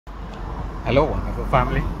Hello, wonderful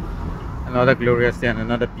family. Another glorious day and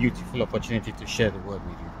another beautiful opportunity to share the word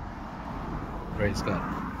with you. Praise God.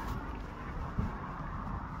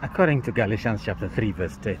 According to Galatians chapter 3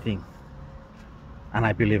 verse 13, and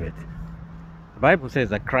I believe it, the Bible says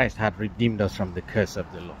that Christ had redeemed us from the curse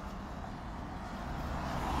of the law.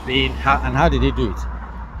 And how did he do it?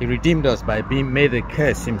 He redeemed us by being made a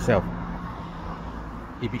curse himself.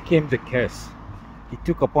 He became the curse. He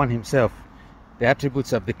took upon himself the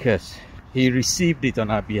attributes of the curse. He received it on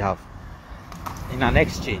our behalf in an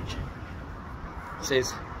exchange. It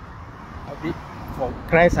says, for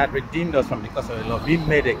Christ had redeemed us from the curse of the law, being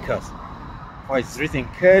made a curse. For it's written,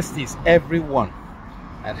 cursed is everyone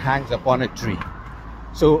that hangs upon a tree.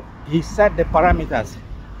 So he set the parameters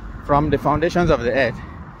from the foundations of the earth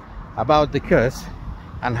about the curse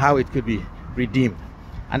and how it could be redeemed.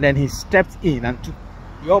 And then he stepped in and took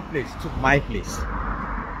your place, took my place,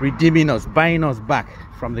 redeeming us, buying us back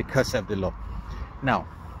from the curse of the law. Now,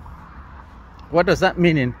 what does that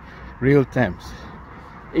mean in real terms?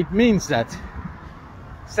 It means that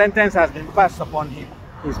sentence has been passed upon him.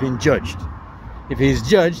 He's been judged. If he is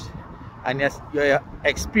judged and yes, you're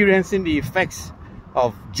experiencing the effects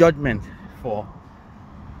of judgment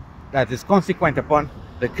that is consequent upon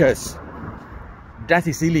the curse, that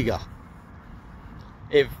is illegal.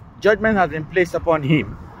 If judgment has been placed upon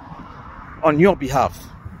him on your behalf,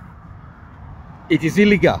 it is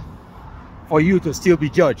illegal for you to still be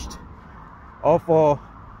judged, or for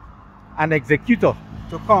an executor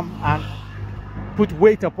to come and put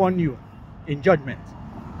weight upon you in judgment.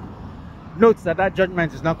 Note that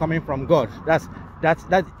judgment is not coming from God.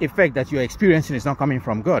 That effect that you're experiencing is not coming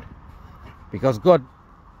from God, because God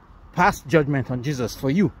passed judgment on Jesus for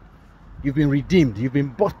you. You've been redeemed, you've been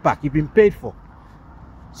bought back, you've been paid for.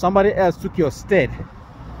 Somebody else took your stead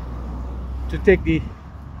to take the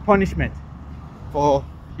punishment for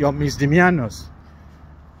your misdemeanors.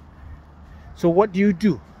 So what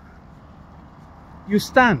do? You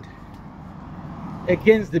stand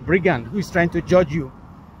against the brigand who is trying to judge you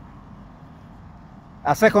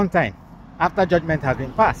a second time after judgment has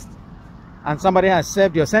been passed and somebody has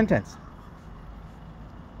served your sentence.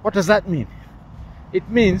 What does that mean? It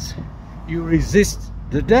means you resist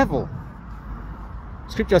the devil.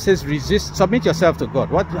 Scripture says submit yourself to God.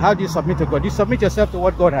 How do you submit to God? You submit yourself to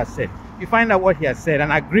what God has said. You find out what he has said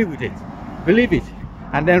and agree with it, believe it,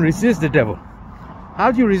 and then resist the devil.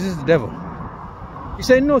 How do you resist the devil? You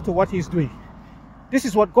say no to what he's doing. This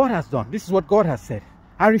is what God has done. This is what God has said.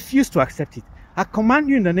 I refuse to accept it. I command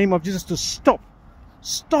you in the name of Jesus to stop.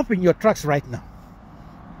 Stop in your tracks right now.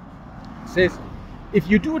 It says, if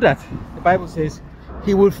you do that, the Bible says,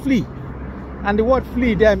 he will flee. And the word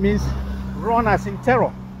flee there means run as in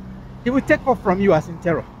terror. He will take off from you as in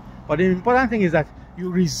terror. But the important thing is that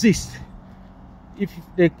you resist.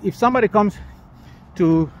 If somebody comes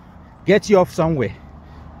to get you off somewhere,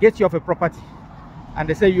 get you off a property, and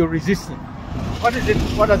they say you're resisting, what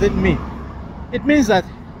does it mean? It means that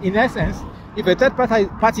in essence, if a third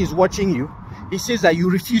party is watching you, it says that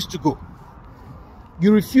you refuse to go.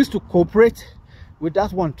 You refuse to cooperate with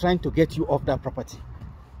that one trying to get you off that property.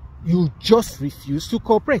 You just refuse to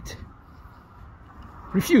cooperate.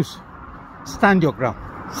 Refuse. Stand your ground.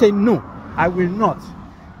 Say no, I will not.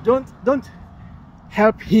 Don't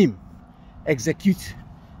help him execute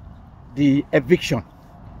the eviction.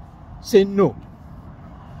 Say no.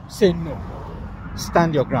 Say no.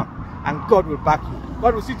 Stand your ground, and God will back you.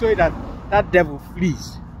 God will see to it that that devil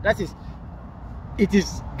flees. It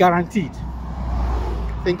is guaranteed.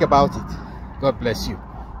 Think about it. God bless you.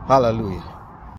 Hallelujah.